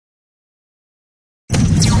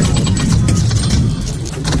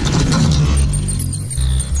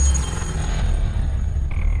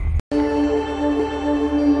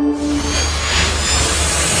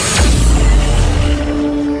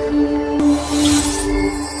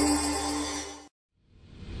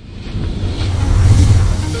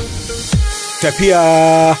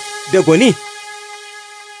Tafiya da gwani.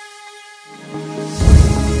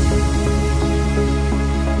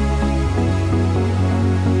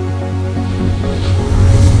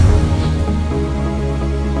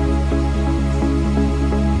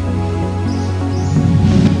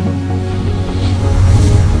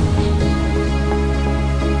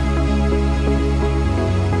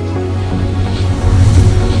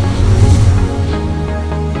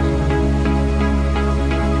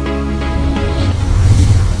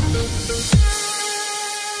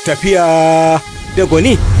 Tafiya da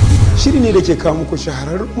gwani. Shiri ne da ke kawo muku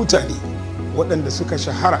shahararrun mutane waɗanda suka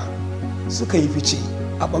shahara, suka yi fice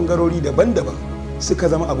a ɓangarori daban-daban, suka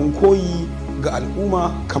zama abin koyi ga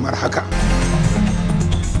al'umma kamar haka.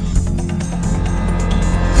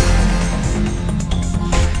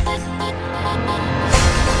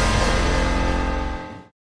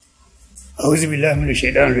 A'udhu billahi minash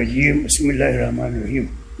shaitanir rajim. Bismillahir rahmanir rahim.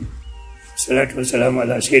 Salatu wassalamu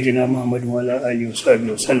ala sayyidina Muhammad wa ala alihi wa sahbihi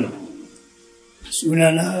wa sallam.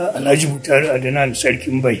 Sunana Alhaji Mukhtar Adnan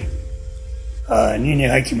Sarkin Bai. Ni ne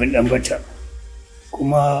Hakimin Danbatta.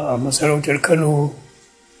 Kuma a masarautar Kano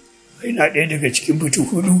ina ɗaya daga cikin mutum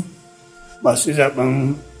 4 masu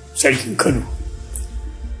zaben Sarkin Kano.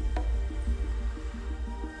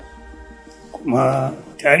 Kuma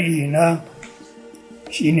tarihi na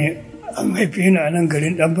shine an haife ni a nan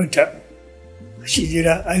garin Danbatta.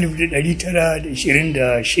 Shijira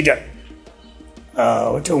 1926 a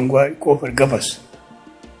wata unguwa kofar gabas.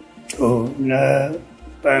 To na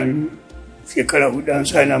bayan shekara 4 an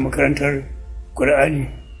sa na makarantar Qur'ani.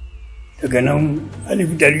 Daga nan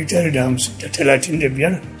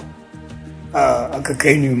 1935 aka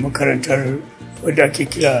kai ni makarantar wadda ake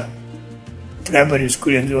kira primary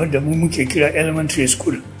school yanzu, wadda mu muke kira elementary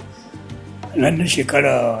school. Nan na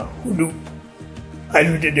shekara 4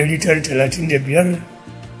 1935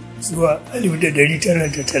 zuwa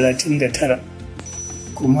 1939,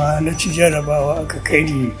 kuma na ci jarabawa aka kai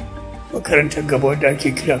ni makarantar gaba wadda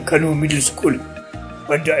ake kira Kano Middle School,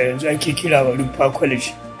 wadda a yanzu ake kira Rumfa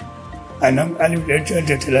College. A nan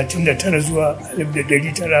 1939 zuwa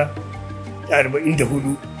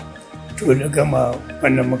 1944 to na gama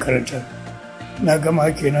wannan makarantar. Na gama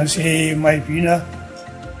kenan sai mahaifina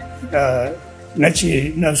na ce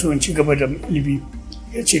ina so in ci gaba da ilimi.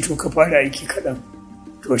 Ya ce to ka fara aiki kaɗan.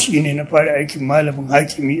 To shi ne na fara aikin malamin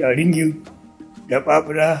hakimi a ringin da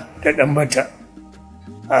babura da Danbatta.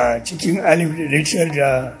 A cikin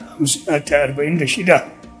 1946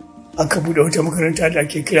 aka buɗe wata makaranta da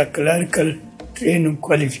ake kira Clerical Training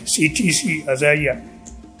College CTC a Zaria.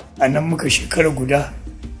 A nan muka shekara guda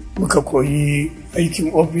muka koyi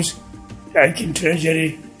aikin office da aikin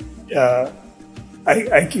treasury da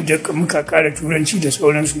aiki da muka ƙara turanci da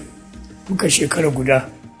sauransu. Muka shekara guda.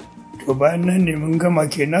 To bayan nan ne mun gama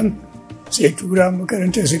kenan sai tura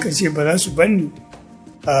makarantar suka ce ba za su bani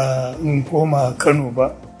in koma Kano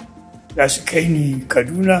ba, za su kai ni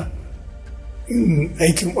Kaduna in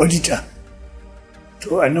aikin auditor.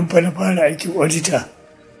 To a nan fa na fara aikin auditor,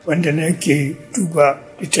 wanda na ke duba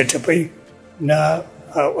littattafai na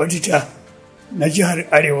auditor na jihar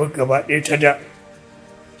Arewa gaba ɗaya ta da.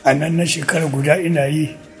 A nan na shekara guda ina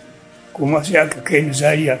yi, kuma sai aka kai ni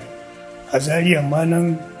Zaria. A Zaria ma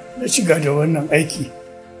nan na shiga da wannan aiki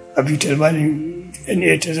a bitalmanin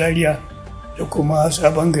NA ta Zaria da kuma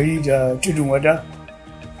Sabon Gari da Tudun Wada.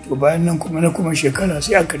 To bayan nan kuma na shekara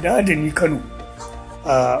sai aka dawo da ni Kano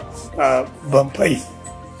a Bamfai.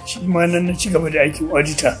 Shi ma nan na ci gaba da aikin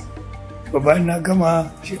auditor. To bayan na gama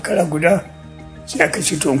shekara guda sai aka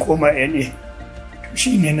ce to in koma NA. To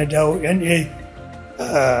shi ne na dawo NA.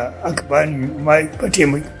 Aka bani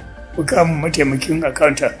mukamin mataimakin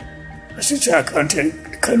accountant, assistant accountant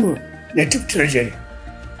Kano Native Treasury.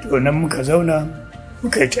 To nan muka zauna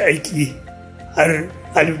muka yi ta aiki har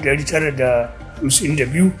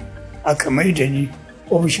 1952 aka mai da ni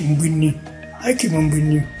ofishin birni, hakimin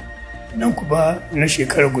birni, nan kuma na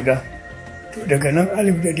shekara guda. To daga nan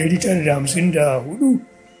 1954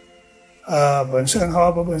 ban san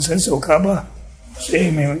hawa ba ban san sauka ba,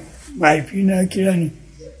 sai mahaifina kira ni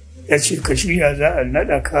ya ce ka shirya za a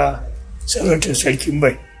naɗa ka sarautar Sarkin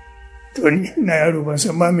Bai. To ni na yaro ban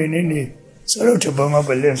san ma menene sarauta ba, ma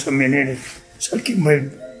balle san menene Sarkin Bai.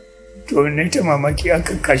 To ne ta mamaki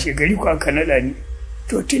aka kashe gari ko aka naɗa ni.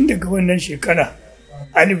 To tun daga wannan shekara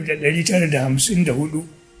 1954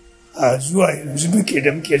 zuwa yanzu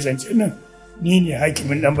muke zancen nan, ni ne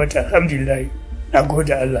Hakimin Danbatta. Alhamdulillah, na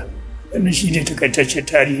gode Allah. Wannan shi ne takaitaccen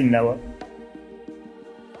tarihin nawa.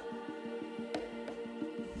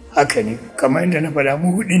 Haka ne, kamar yadda na faɗa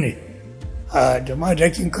mu 4 ne, da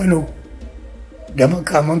madakin Kano, da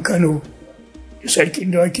makaman Kano, da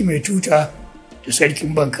sarkin dawaki mai tuta, da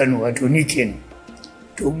sarkin ban Kano wato ni kenan.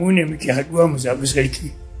 To mu ne muke haɗuwa mu zaɓi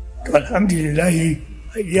sarki. To alhamdulillahi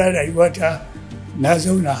iya rayuwata na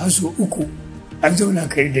zauna haso uku, an zauna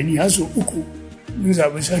kai da ni haso uku mun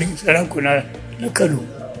zaɓi sarakuna na Kano.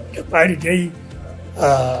 Da fari dai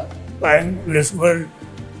bayan rasuwar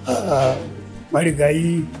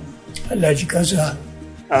marigayi Allah jikansa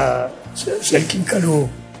sarkin Kano,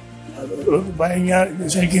 bayan ya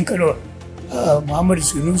sarkin Kano Muhammadu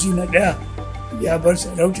Sunusi na ɗaya ya bar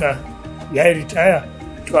sarauta ya yi ritaya,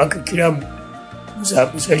 to aka kira mu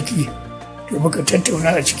zaɓi sarki. To muka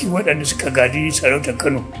tattauna a cikin waɗanda suka gadi sarautar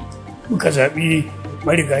Kano, muka zaɓi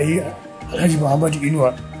marigayi Alhaji Muhammadu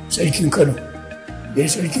Inuwa sarkin Kano. Da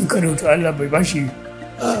sarkin Kano to Allah bai bashi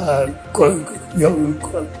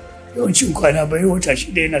yawancin kwana bai wata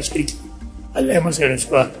shida yana sarki, Allah ya masa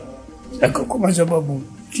rasuwa. Saka kuma sababu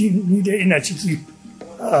ni dai ina ciki,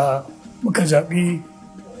 muka zaɓi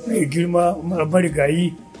mai girma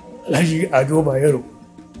marigayi Alhaji Ado Bayero,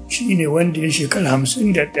 shi ne wanda ya shekara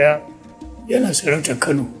 51 yana sarautar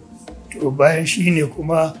Kano. To bayan shi ne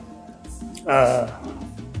kuma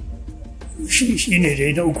shi ne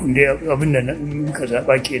dai na ukun da abin da muka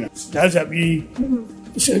zaɓa kenan. Da zaɓi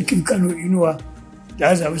sarkin Kano Inuwa,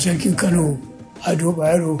 da zaɓi sarkin Kano Ado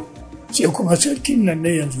Bayero, sai kuma sarkin nan na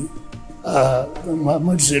yanzu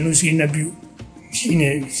Muhammadu Sanusi na biyu, shi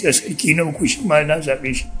ne sarki na uku, shi ma na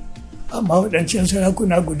zaɓe shi. Amma waɗancan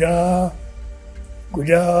sarakuna guda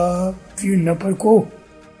biyun na farko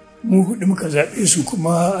mu hudu muka zaɓe su,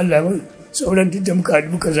 kuma Allah sauran duk da muka haɗu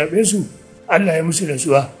muka zaɓe su Allah ya musu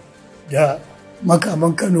rasuwa. Da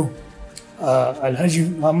makaman Kano Alhaji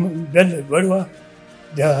Bello Barwa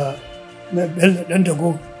da Bello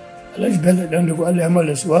Dandago, Alhaji Bello Dandago Allah ya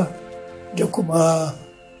masa rasuwa, da kuma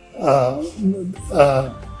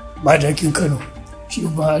madakin Kano shi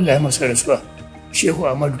kuma Allah ya masa rasuwa, Shehu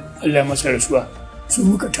Ahmadu Allah ya masa rasuwa. Su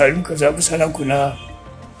muka taru muka zaɓi sarakuna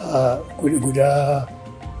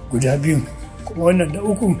guda biyun, kuma wannan da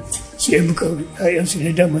uku sai muka ‘ya'yansu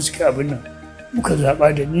ne dama suke abin nan muka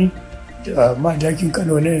zaɓa, da ni da madakin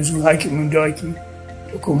Kano na yanzu hakimin dawaki,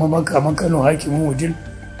 da kuma makaman Kano hakimin wudil,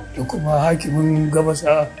 da kuma hakimin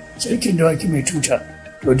gabasa sarkin dawaki mai tuta,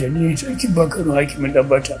 to da ni sarkin ban Kano hakimin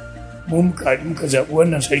Danbatta. Mu muka zaɓi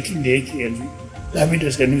wannan sarkin da yake yanzu Lamido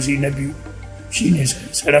Sanusi na biyu, shi ne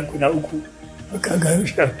sarakuna uku. Aka ga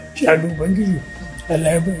shanu Ubangiji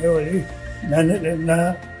Allah ya bayyana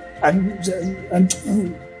na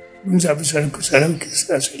mun zaɓi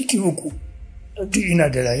sarki uku, duk ina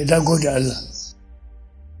da raye, na gode Allah.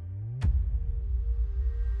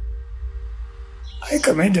 Ai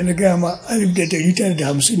kamar yadda na gaya ma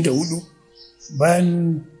 1954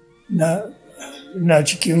 bayan na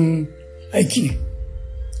cikin aiki,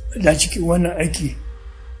 na cikin wannan aiki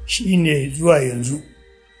shi ne zuwa yanzu,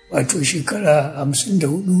 wato shekara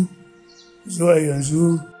 54 zuwa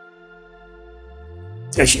yanzu,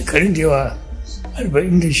 da shekarun da yawa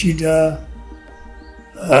 46,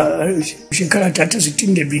 shekara ta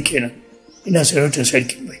 62 kenan ina sarautar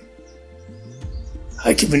Sarkin Bai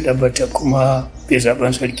Hakimin Danbatta, kuma bai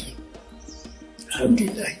zaben sarki,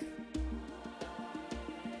 alhamdulillah.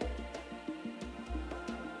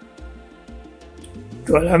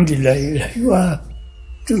 To alhamdulillah rayuwa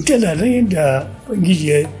tun tana nan yadda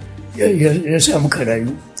Ubangiji ya sa muka rayu.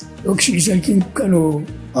 Lokacin sarkin Kano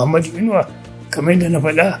Muhammadu Inuwa, kamar yadda na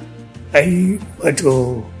faɗa, ai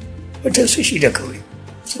wato watansa shida kawai,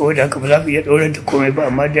 saboda haka ba za mu iya ɗaurar da komai ba,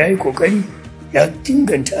 amma da ya yi ƙoƙari ya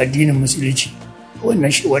inganta addinin musulunci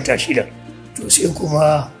wannan wata shida. To sai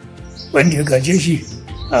kuma wanda ya gaje shi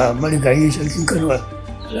a marigayi sarkin Kano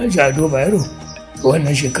Alhaji Ado Bayero,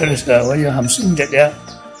 wannan shekararsa wajen 51,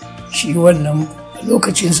 shi wannan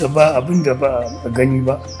lokacinsa ba abin da ba a gani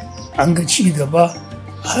ba. An ga ci gaba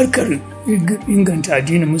harkar inganta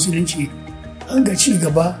addinin musulunci, an ga ci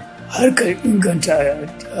gaba harkar inganta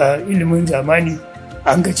ilimin zamani,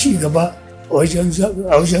 an ga ci gaba a wajen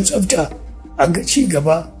tsafta, an ga ci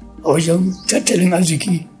gaba a wajen tattalin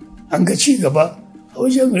arziki, an ga ci gaba a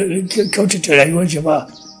wajen kyautata rayuwar jama'a.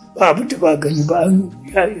 Ba abin da ba gani ba,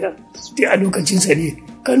 a lokacinsa ne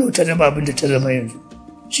Kano ta zama abin da ta zama yanzu.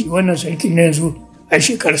 Shi wannan sarkin na yanzu a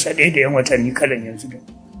shekararsa ɗaya da 'yan watanni kalan yanzu da.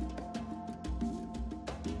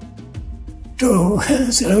 To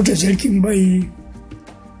sarautar Sarkin Bai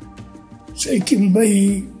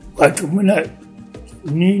wato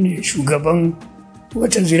ni ne shugaban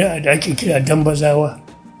wata zuri'a da ake kira Dambazawa.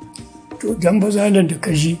 To Dambazawan da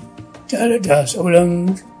kaji tare da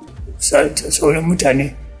sauran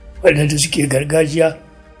mutane waɗanda suke gargajiya,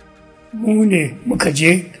 mu ne muka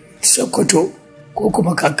je Sokoto, ko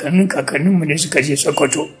kuma kakanninmu ne suka je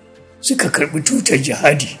Sokoto suka karɓi tutar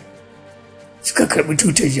jihadi suka karɓi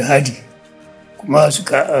tutar jihadi kuma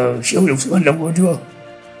suka shehu Usman dan Godiyo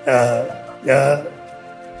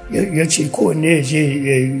ya ce kowanne ya je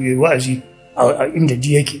ya yi wa'azi a inda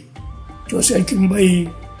ji yake. To sarkin bai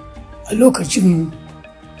a lokacin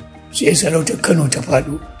sai sarautar Kano ta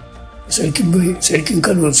faɗo. Sarkin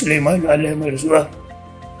Kano Suleiman Allah ya mai rasuwa.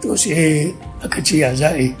 To sai aka ce ya za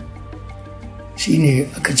a yi, shi ne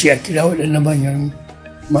aka ce a kira waɗannan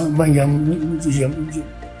manyan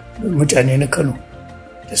mutane na Kano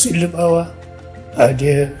da Sullubawa da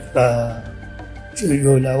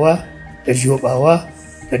Yolawa da Jobawa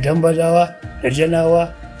da Dambazawa da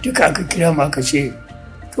Janawa duka aka kira mu aka ce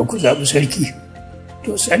to ku zaɓi sarki.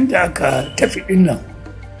 To sanda aka tafi ɗin nan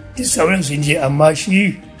duk sauran sun je, amma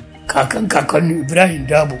shi kakan Ibrahim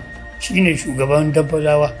Dabo shi ne shugaban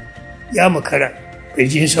Dambazawa ya makara bai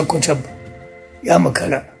je Sokoto ba, ya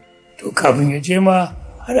makara. To kafin ya je ma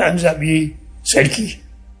har an zaɓi sarki.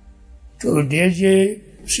 To da ya je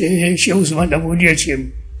sai Shehu Usman dan Godiyo ya ce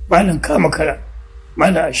malam ka makara,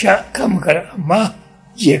 malam sha ka makara, amma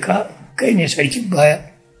je ka kai ne sarkin baya,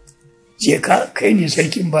 je ka kai ne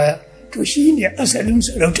sarkin baya. To shi ne asalin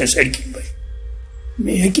sarautar sarkin bai.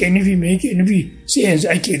 Me yake nufi sai yanzu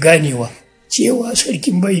ake ganewa cewa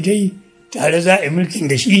sarkin bai dai tare za a yi mulkin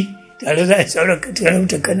da shi, tare za a yi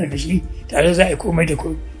sarautar Kano da shi, tare za a yi komai da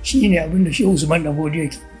komai. Shi ne abin da Shehu Usman dan Godiyo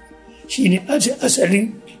yake, shi ne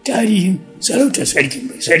asalin tarihin sarautar sarkin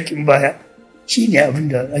bai, sarkin baya. Shi ne abin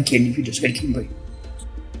da ake nufi da sarkin bai.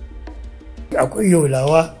 Akwai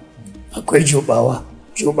Yolawa, akwai Jobawa.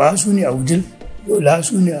 Jobawa su ne a Wudil, Yola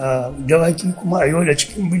su ne a Dawaki kuma a Yola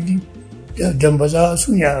cikin birni, da Dambazawa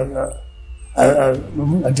su ne a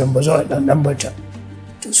Dambazawa Danbatta.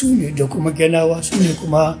 To su ne da kuma Genawa su ne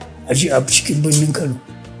kuma a cikin birnin Kano.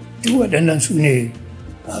 Duk waɗannan su ne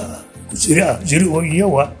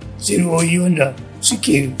zuri'o'i wanda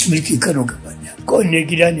suke mulki Kano gaba ɗaya. Kowanne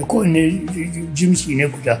gida ne, kowanne jimsi ne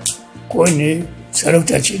guda, kowanne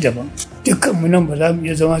sarauta ce daban. Dukkanmu nan ba za mu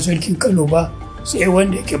iya zama sarkin Kano ba sai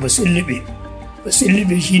wanda yake Basullube.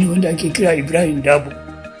 Basullube shi ne wanda ake kira Ibrahim Dabo.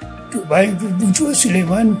 To bayan rubutuwar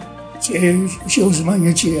Suleiman sai Shehu Usman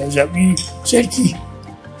ya ce ya zaɓi sarki.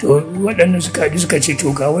 To waɗannan suka ce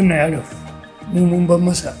to ga wannan yaron mun ban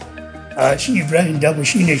masa. Shi Ibrahim Dabo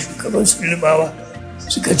shi ne shugaban Sullubawa.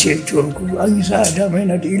 Suka ce to an yi sa'a dama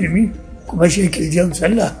yana da ilimi kuma shi ke jan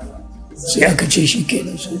sallah. Sai aka ce shi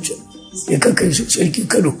kenan ya kakai sarki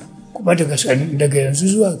Kano, kuma daga yanzu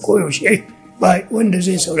zuwa koyaushe ba wanda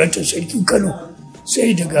zai saurata sarkin Kano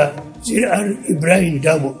sai daga zuri'ar Ibrahim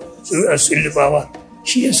Dabo, zuri'ar Sullubawa.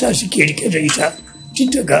 Shi yasa suke rike da ita tun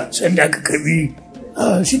daga sanda aka karbi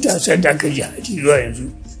sanda aka jihadi zuwa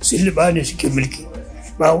yanzu. Sullubawa ne suke mulki,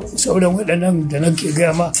 ba sauran waɗannan da nake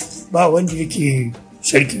gaya ma ba wanda yake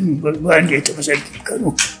sarkin, ba wanda ya taɓa sarkin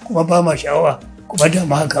Kano, kuma ba ma sha'awa, kuma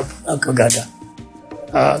dama haka aka gada.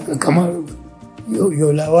 Kamar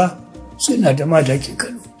Yolawa suna da madaki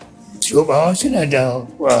Kano, Jobawa suna da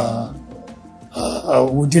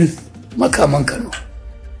Wudil makaman Kano,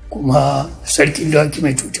 kuma sarkin dawaki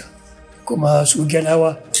mai tuta, kuma su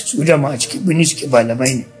Genawa su dama a cikin birni suke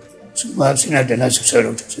malamai ne, su ma suna da nasu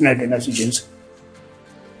sarauta, suna da nasu jinsa,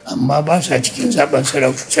 amma ba sa cikin zaben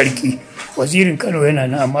sarki. Wazirin Kano yana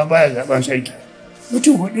nan amma baya zaben sarki.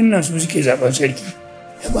 Mutum hudun nan su suke zaben sarki,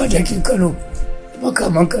 da madakin Kano,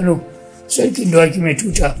 makaman Kano, sarkin dawaki mai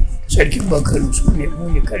tuta, sarkin ban Kano. Su ne mu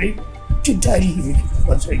ne kare tun tarihi muke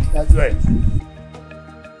zaben sarki har zuwa yanzu.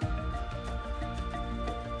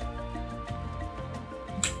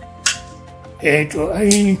 To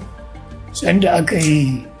ai sanda aka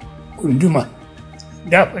yi gunduma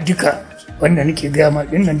da duka wanda nake gaya ma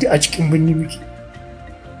din nan a cikin birni muke.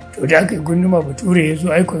 To da aka yi gunduma bature ya zo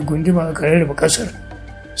aikon gunduma aka rarraba kasar,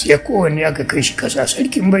 sai kowanne aka kai shi kasa.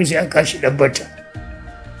 Sarkin bai sai aka shi Danbatta,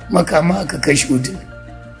 makama aka kai shi Wudil,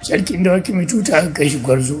 sarkin dawaki mai tuta aka kai shi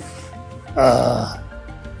Gwarzo,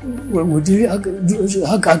 Wudil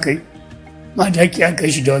haka aka yi, madaki aka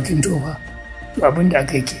kai shi dawakin Tofa. To abin da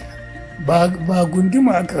aka yi kenan, ba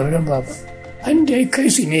gunduma aka raba ba, an dai kai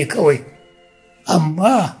su ne kawai,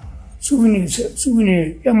 amma su ne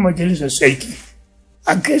 'yan majalisar sarki.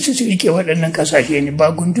 An kai su rike waɗannan ƙasashe ne,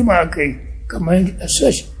 ba gunduma aka yi kamar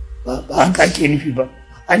sash, ba haka ake nufi ba.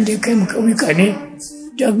 An dai kai mu ƙauyuka ne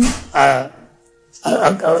don a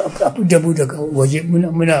dabu daga waje,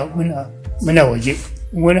 muna waje.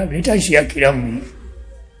 Wani abu ya tashi ya kira mu ne,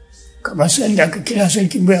 kamar sanda aka kira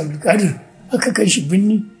sarkin Bai Abdulkadir aka kai shi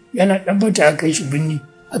binni, yana Danbatta aka kai shi binni,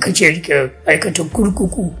 aka ce rike aikatan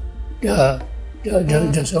kurkuku da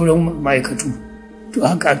sauran ma'aikatu. To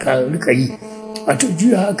haka aka rika yi, wato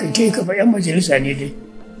juya aka yi kafa 'yan majalisa ne dai.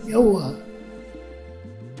 Yawwa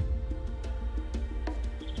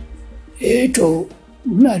To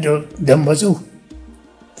muna da dambazau.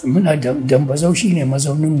 Muna da dambazau shine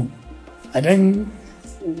mazauninmu. A dan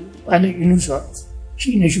Malam Inusa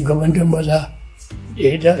shine shugaban dambaza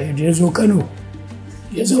da ya zo Kano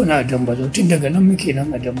ya zauna a dambazau. Tun daga nan muke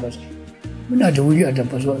nan a dambazau. Muna da wuri a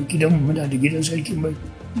dambazau a gidanmu, muna da gidan Sarkin Bai,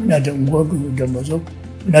 muna da unguwar dambazau,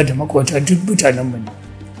 muna da makwata duk mutanen mu ne.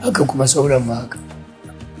 Haka kuma sauran ma haka.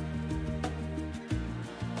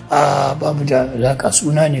 Ba mu da alaka,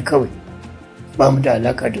 suna ne kawai. Ba mu da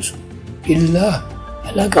alaka da su. Illa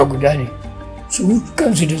alaka guda ne. Su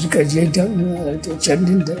kansu da suka je can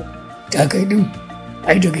din da takai din,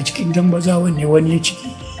 ai daga cikin dambazawan ne wani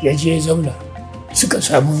ya je ya zauna. Aka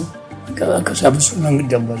samu sunan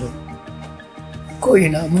dambazau. Ko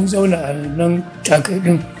ina mun zauna a nan takai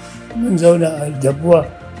din, mun zauna a Dabuwa,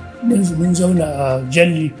 mun zauna a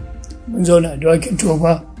Jalli, mun zauna a Dawakin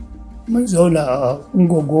Tofa, mun zauna a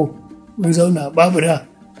Ungogo, mun zauna a Babura.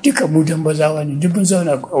 Duka mu dambazawa ne, duk mun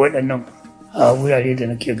zauna a waɗannan wurare da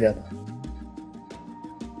nake gaba.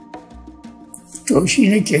 To shi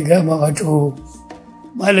nake gama wato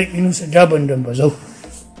Malam Inusa Daban Dambazau.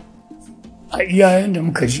 A iyayen da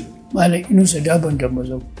muka ji, Malam Inusa Daban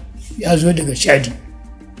Dambazau ya zo daga Chadi.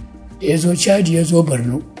 Da ya zo Chadi ya zo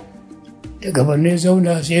Borno. Daga Borno ya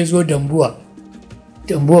zauna sai ya zo Dambuwa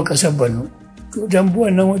ƙasar Borno. To Dambuwa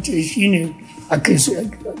nan wace shi ne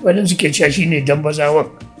wadanda suke cewa shi ne Dambazawan.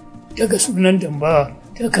 Daga sunan Dambawa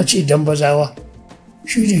ta ce Dambazawa.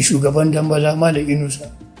 Shi ne shugaban Dambaza Malam Inusa.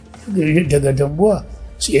 Daga Dambuwa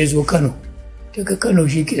sai ya zo Kano. Daga Kano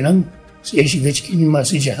shi kenan sai ya shiga cikin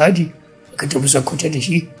masu jihadi, aka tafi Sokoto da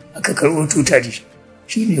shi, aka karɓo tuta da shi.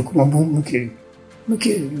 Shi ne kuma muka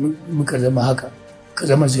zama haka, ka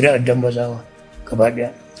zama zuri'ar Dambazawa gaba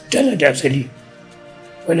ɗaya. Tana da asali.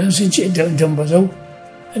 Wadansu sun ce Dambazau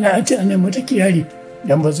ana mata kirari,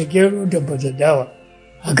 Dambaza gero, Dambaza dawa.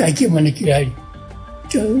 Haka ake mana kirari.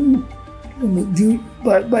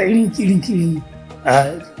 Ba irin kirin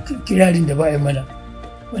a kirarin da ba a yi mana.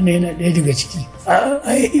 Wannan yana ɗaya daga ciki.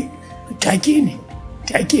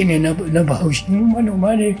 Take ne na Bahaushe.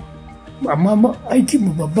 Manoma ne, amma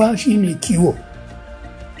aikinmu babba shi ne kiwo.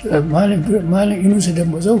 Malam Inusa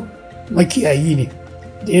Dambazau makiyayi ne.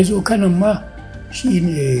 Da ya zo Kanan ma shi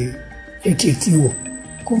ne yake kiwo.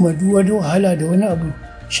 Kuma duk wani wahala da wani abu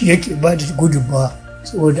shi yake ba da gudunmawa.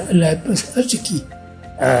 Saboda Allah ya fasa arziki,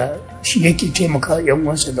 shi yake taimaka yan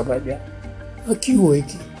uwansa gaba ɗaya. A kiwo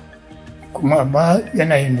yake. Kuma amma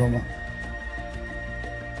yana yin noma.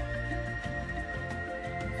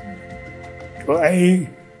 To ai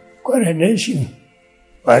coronation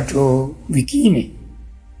wato biki ne.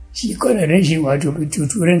 Shi coronation wato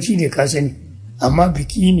turanci ne ka sani, amma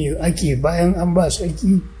biki ne ake bayan an ba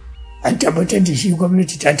sarki, an tabbatar da shi,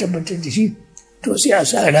 gwamnati ta tabbatar da shi, to sai a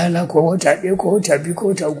sa rana ko wata ɗaya ko wata biyu ko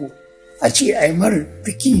wata uku a ce ai mar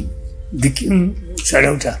bikin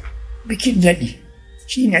sarauta, bikin daɗi.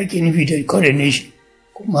 Shi ne ake nufi da coronation.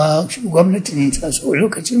 Kuma gwamnatin tsaso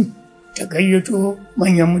lokacin ta gayyato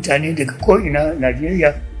manyan mutane daga ko'ina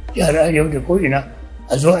Najeriya, jihar Arewa da ko'ina,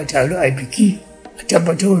 a zo a taru a biki, a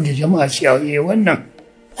tabbatar da jama'a cewa wannan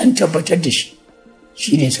an tabbatar da shi.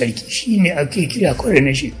 Shi ne sarki, shi ne ake kira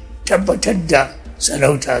coronation. Tabbatar da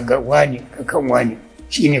sarauta ga wani, ga kan wani,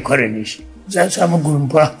 shi ne coronation. Za a samu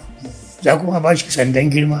gurumfa, za kuma ba shi sandan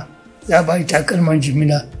girma, za a ba shi takalman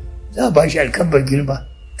jimina, za a ba shi alkabbar girma.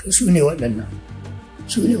 To su ne waɗannan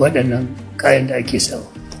kayan da ake sawa.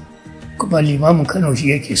 Kuma limamin Kano shi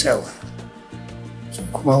yake sawa.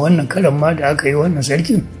 Kuma wannan karan ma da aka yi wannan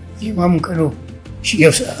sarkin, limamin Kano shi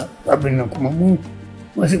ya sa abin nan. Kuma mu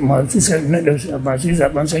masu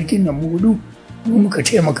zaben sarkin nan mu hudu, mu muka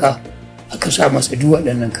taimaka aka sa masa duk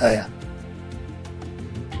waɗannan kaya.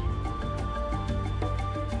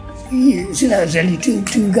 Suna zali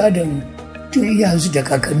tun gadon, tun iyayensu da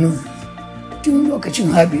kakannin, tun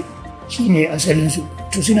lokacin habe shi ne asalinsu.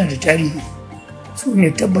 To suna da tarihi. Su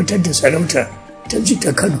ne tabbatar da sarauta ta ji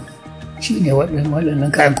ta Kano. Shi ne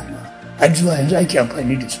waɗannan kayan kuma har zuwa yanzu ake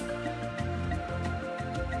amfani da su.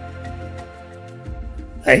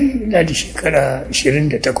 Ina da shekara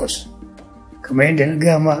 28, kamar yadda na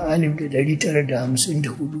gama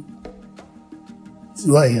 1954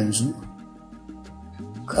 zuwa yanzu.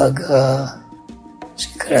 Kaga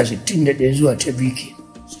shekara 61 zuwa ta biyu ke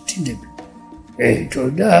 62. To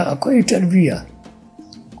da akwai tarbiyya,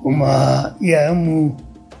 kuma iyayenmu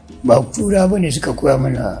ba tura ba ne suka koya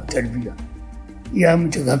mana tarbiyya. Iyayenmu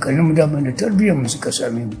ta kakanninmu da mana tarbiyyarmu suka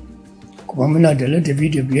same mu. Kuma muna da ladabi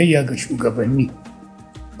da biyayya ga shugabanni.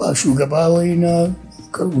 Ba shugaba wai na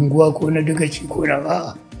unguwa ko na dagaci ko na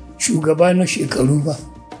a'a, shugaba na shekaru ba.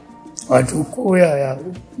 Wato koyaya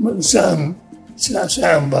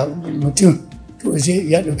sa'an ba mutum to zai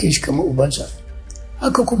ya ɗauke shi kamar ubansa.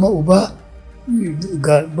 Haka kuma uba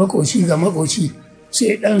ga makoci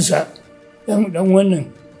sai ɗansa ɗan wannan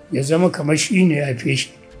ya zama kamar shi ne ya haife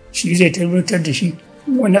shi zai tabbatar da shi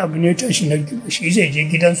wani abu ne tashi na shi zai je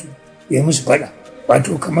gidansu ya yi musu faɗa.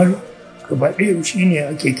 Wato kamar gaba ɗaya shi ne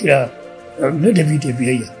ake kira ladabi da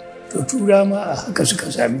biyayya. To tura ma a haka suka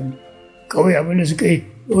sami mu. Kawai abin da suka yi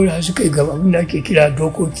ɗora suka yi gaba abin da ake kira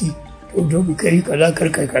dokoki. To dokoki kai kaza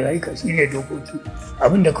karkai kaza shi ne dokoki.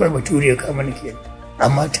 Abin da kawai bature ya kama ni kenan.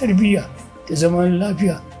 Amma tarbiyya da zaman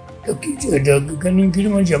lafiya da ganin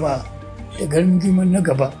girman jama'a da ganin girman na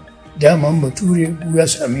gaba daman bature ya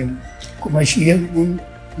same mu. Kuma shi ya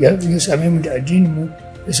same mu da addinin mu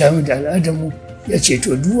ya same mu da al'adar mu ya ce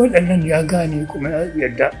to duk waɗannan ya gane kuma ya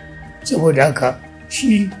yarda. Saboda haka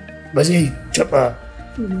shi ba zai taɓa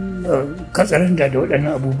katsalanda da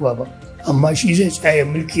waɗannan abubuwa ba, amma shi zai tsaya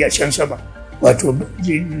mulki a can sama. Wato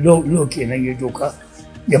lo kenan ya doka,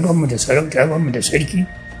 ya ba mu da sarauta, ya ba mu da sarki,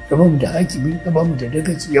 ya ba mu da hakimi, ya ba mu da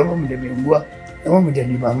dagaci, ya ba mu da mai unguwa, ya ba mu da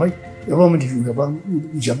limamai, ya ba mu da shugaban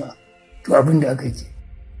jama'a. To abin da aka ke.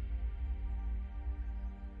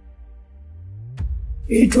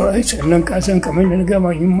 To ai sannan ka san kamar da na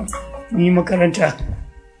gama mun yi makaranta,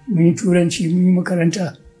 mun yi turanci, mun yi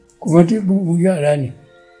makaranta, kuma mu yara ne.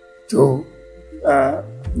 To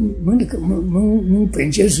mun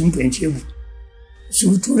fahimce sun fahimce mu.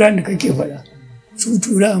 Su tura da kake faɗa, su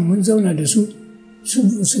tura mun zauna da su,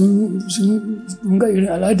 sun ga irin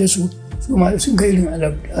al'adarsu, su ma sun ga irin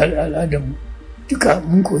al'adarmu. Duka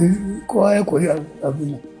mun koyi, kowa ya koyi abu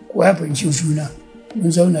ne, kowa ya fahimci juna,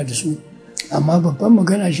 mun zauna da su. Amma babban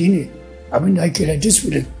magana shine abin da ake kira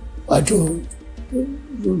discipline, wato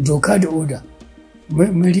doka da oda.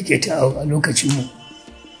 Mun rike ta a lokacinmu,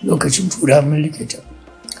 lokacin tura mun rike ta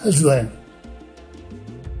har zuwa yanzu.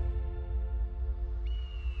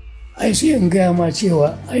 Ai sai in gaya ma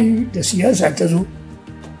cewa ai da siyasa ta zo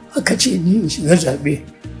aka ce ni in shiga zaɓe,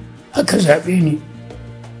 aka zaɓe ni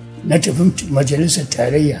na tafi majalisar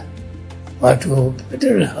tarayya, wato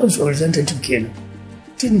federal house of representative kenan.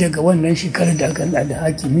 Tun daga wannan shekarar da aka naɗa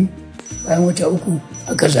hakimi, bayan wata 3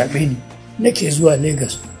 aka zaɓe ni, nake zuwa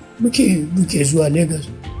Lagos, muke zuwa Lagos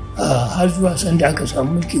har zuwa sanda aka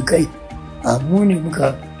samu mulkin kai. Mu ne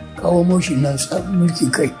muka kawo motion na samun mulkin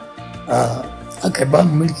kai, aka ba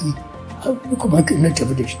mu mulki kuma na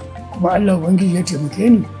tafi da shi. Kuma Allah Ubangiji ya taimake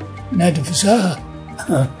ni, na da fasaha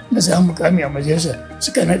na samu mukami a majalisa,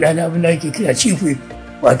 suka naɗa na abin da ake kira chief whip,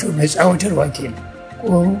 wato mai tsawatarwa kenan.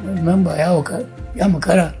 Ko memba ya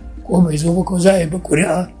makara ko bai zo ba ko za a yi ba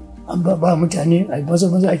ƙuri'a, an ba mutane a maza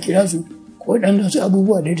a kira su ko ɗan wasu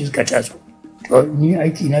abubuwa da suka taso. To ni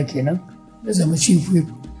aiki na kenan na zama chief whip,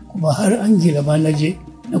 kuma har Angila ma na je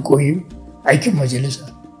na koyi aikin majalisa,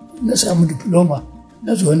 na samu diploma,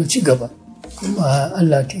 na zo na ci gaba. Kuma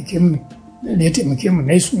Allah ya taimake mu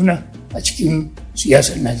na suna a cikin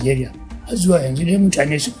siyasar Najeriya. Har zuwa yanzu dai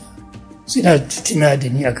mutane suna tuna da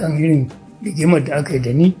ni akan irin rigimar da aka yi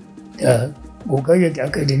da ni, da gogayyar da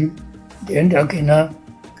aka yi da ni, da yadda aka yi na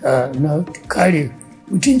kare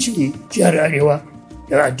mutuncin jihar Arewa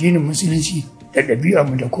da addinin musulunci da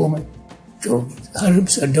ɗabi'armu da komai. To har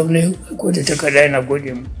Sardauna ko da takarda yana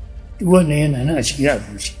gode mu, duk wannan yana nan a cikin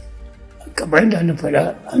abinci. Kamar yadda na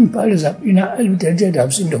faɗa, an fara zaɓe na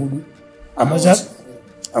 1954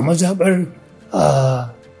 a mazaɓar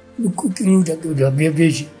Kiru da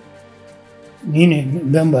Bebeji. Ni ne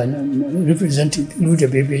memba na representing Kiru da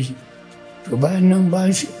Bebeji. To bayan nan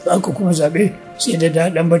aka kuma zaɓe sai da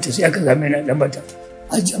Danbatta, sai aka zaɓe na Danbatta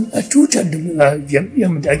a tutar da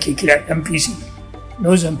jam'iyyar da ake kira NPC,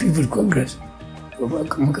 Northern People Congress. To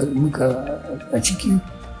muka a ciki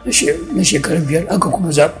na shekarar 5 aka kuma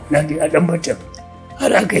zaɓe na a Danbatta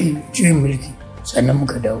har aka yi juyin mulki, sannan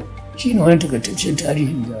muka dawo. Shi ne wani takaitaccen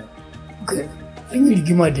tarihin da an yi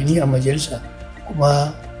rigima da ni a majalisa,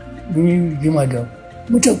 kuma mun yi rigima da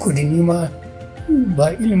mutan kudu. Ni ma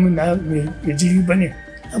ba ilimin na mai jiri ba ne,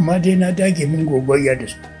 amma dai na dage min gogayya da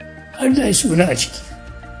su har da yi suna a ciki,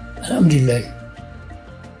 alhamdulillah.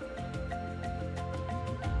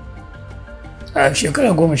 A shekara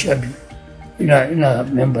 12 ina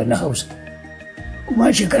memba na Hausa,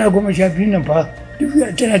 kuma shekara 12 nan fa duk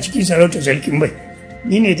tana cikin sarauta Sarkin Bai.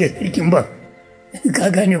 Ni ne da Sarkin Bai, ka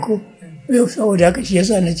gane ko? Yau saboda haka shi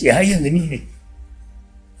yasa na ce har yanzu ni ne.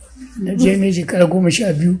 Na je ne shekara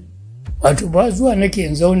 12, wato ba zuwa nake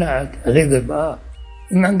in zauna a Lagos ba.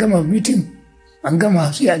 In an gama mitin, an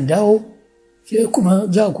gama sai an dawo, sai kuma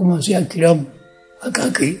sai a kira mu, haka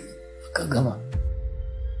aka yi, aka gama.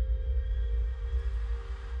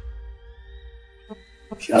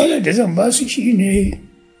 Shawarar da zan ba su shi ne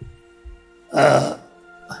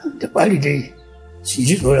da fari dai su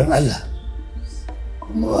ji tsoron Allah,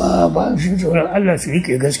 kuma ba su tsoron Allah su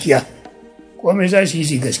rike gaskiya, komai za su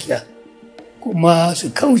yi gaskiya, kuma su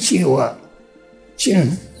kaucewa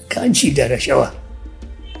cin kanci da rashawa.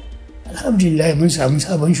 Alhamdulillah mun samu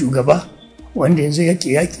sabon shugaba wanda yanzu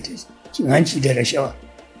yake yaki da cin hanci da rashawa.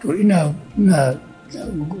 To ina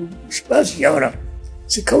ba su shawara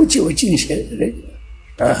su kaucewa cin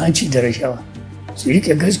hanci da rashawa, su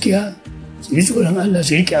rike gaskiya, su yi tsoron Allah,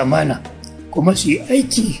 su rike amana, kuma su yi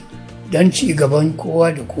aiki don ci gaban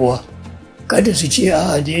kowa da kowa. Kada su ce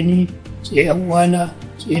a ni sai yan uwana,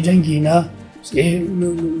 sai dangina, sai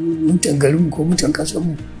mutan garinmu ko mutan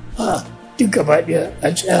ƙasarmu. A duk gaba ɗaya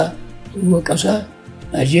a tsaya ruwa ƙasa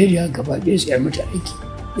Najeriya gaba ɗaya sai mata aiki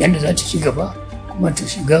yadda za ta ci gaba, kuma ta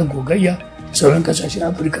shiga gogayya da sauran ƙasashen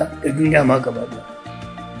Afirka da duniya ma gaba ɗaya.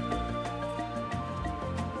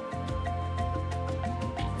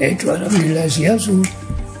 To alhamdulillah siyasu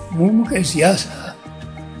mu muka yi siyasa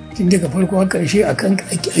tun daga farko har ƙarshe a kan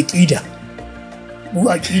aƙida. Mu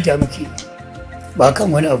aƙida muke ba kan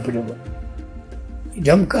wani abu da ba.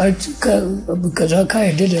 Idan kaza ka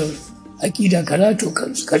yarda da aƙida kaza to ka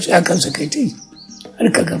tsaya kansa kai ta yi har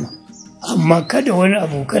ka gama. Amma kada wani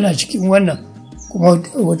abu kana cikin wannan kuma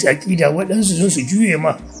wata aƙida waɗansu zo su juye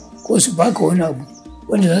ma ko su baka wani abu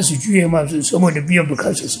wanda za su juye ma saboda biyan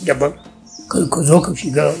bukatar su daban, ka zo ka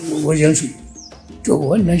shiga wajensu. To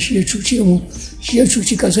wannan shi ya cuce mu, shi ya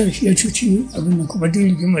cuci kasar, shi ya cuci abin da kuma duk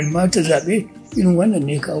rigimar mata zaɓe irin wannan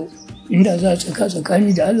ne kawo. Inda za a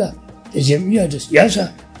tsakani da Allah da jam'iyya da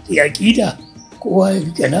siyasa da aƙida kowa ya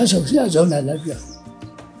rike nasa sai a zauna lafiya.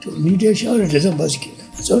 To ni dai shawarar da zan ba su kenan,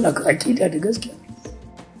 a zauna ka aƙida da gaskiya.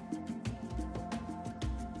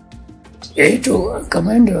 To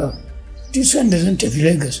kamar yadda duk sanda zan tafi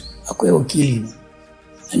Lagos akwai wakili ne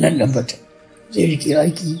a nan Danbatta, zai rike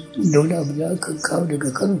aiki da wani abu da aka kawo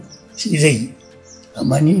daga Kano shi zai yi,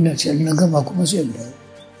 amma ni ina can na gama kuma sai da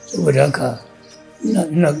saboda haka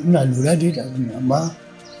ina lura dai da abin, amma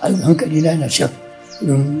hankali na yana shan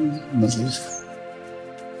wurin majalisa.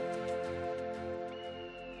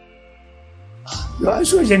 Yawan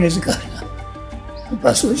soja ne suka hana,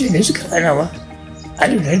 ba soja ne suka hana ba.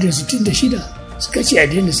 1966 suka ce a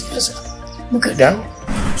daina siyasa, muka dawo.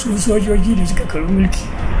 Su sojoji da suka karɓi mulki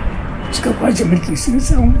suka kwace mulki sun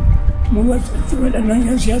san mu waɗannan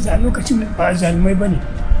 'yan siyasa a lokacin ba zalumai ba ne,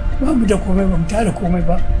 ba mu da komai, ba mu tara komai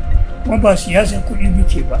ba, kuma ba siyasa kuɗi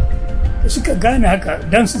muke ba. Da suka gane haka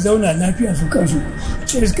don su zauna lafiya su kansu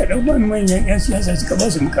sai suka ɗau manyan 'yan siyasa suka ba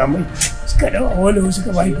su mukamai, suka ɗau Awolowo suka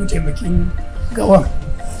ba shi taimakin Gawan,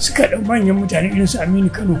 suka ɗau manyan mutane irin su Aminu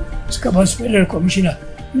Kano suka ba su federal commissioner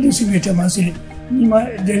irin su Beta Masile, ni ma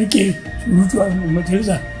da rike surutu a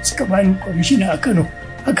majalisa suka ba ni commissioner a Kano.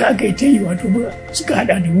 Haka aka yi ta yi, wato suka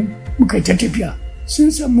haɗa da mu muka yi ta tafiya.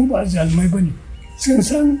 Sun san mu ba zalmai ba ne, sun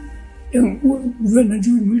san ɗin wannan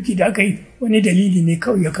juyin mulki da aka yi wani dalili ne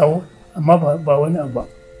kawai ya kawo, amma ba wani abu ba.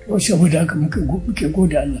 To saboda haka muke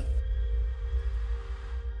gode Allah.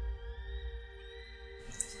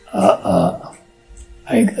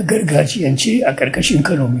 A gargajiyance a ƙarƙashin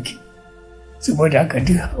Kano muke, saboda haka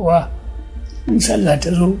duk hawa in sallah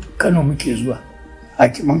ta zo Kano muke zuwa,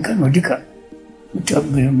 hakiman Kano duka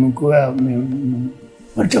mu goya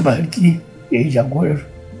martaba harki ya yi jagorar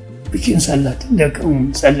bikin sallah tun da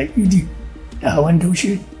kan sallar idi da hawan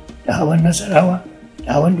daushe da hawan nasarawa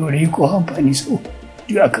da hawan dorayi ko amfani sau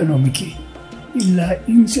duk a Kano muke. Illa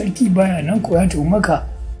in sarki baya nan ko ya tafi maka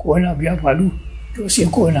ko wani abu ya faru to sai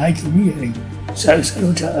kowane hakimi ya yi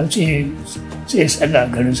sarauta sai sallah a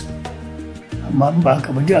garinsa, amma ba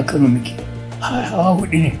haka ba duk a Kano muke. Hawa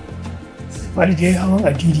hudu ne, fari dai hawan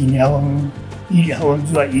addini ne, hawan idi, hawan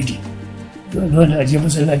zuwa idi, dole a je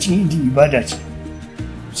masallacin idi ibada ce.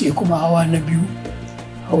 Sai kuma hawa na biyu,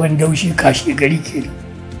 hawan daushe kashe gari ke,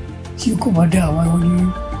 shi kuma dama wani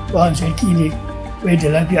bawan sarki ne bai da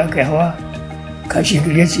lafiya aka yi hawa kashe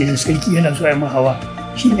gari, ce da sarki yana so a yi hawa,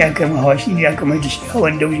 shi ne aka yi hawa, shi ne aka mai da shi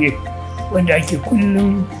hawan daushe wanda ake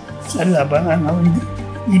kullum sallah bayan hawan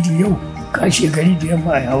idi yau kashe gari da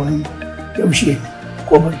yamma a hawan daushe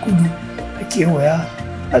kofar kudu a kewaya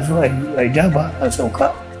a zuwa a daba a sauka.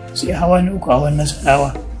 Sai hawa na uku hawan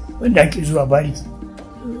nasarawa wanda ake zuwa bariki,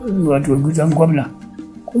 wato gidan gwamna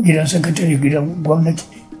ko gidan sakatare gidan gwamnati,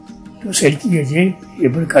 to sarki ya je ya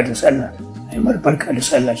barka da sallah, a yi barka da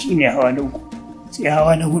sallah, shi ne hawa na uku. Sai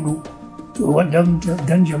hawa na hudu, to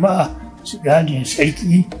dan jama'a su gane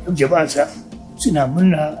sarki da jama'arsa suna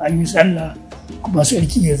murna an yi sallah, kuma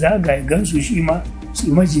sarki ya zaga ya gansu shi ma su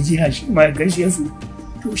yi majijina shi ma ya gaishe su.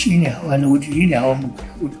 To shi ne hawa na hudu, shi ne hawan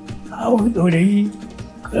hudu. Hawan ɗorayi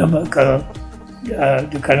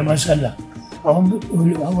da karamar sallah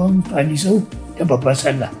hawan fanisau da babban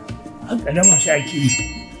sallah. Haka da masu ake yi.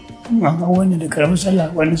 An hau wannan da karamin sallah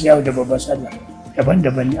wannan sai hau da babban sallah.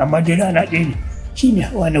 Daban-daban ne amma dai rana ɗaya ne. Shi ne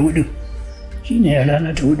hawa na hudu. Shi ne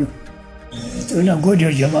rana ta hudu. To ina gode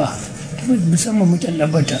wa jama'a musamman mutan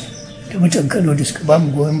Danbatta da mutan Kano da suka ba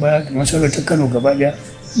mu goyon baya da masarautar Kano gaba ɗaya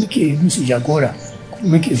muke musu jagora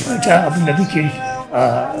kuma muke fata abin da muke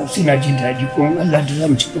suna jin daɗi kuma Allah da za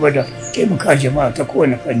mu ci gaba da taimaka jama'a ta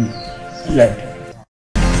kowane fanni. Allah ya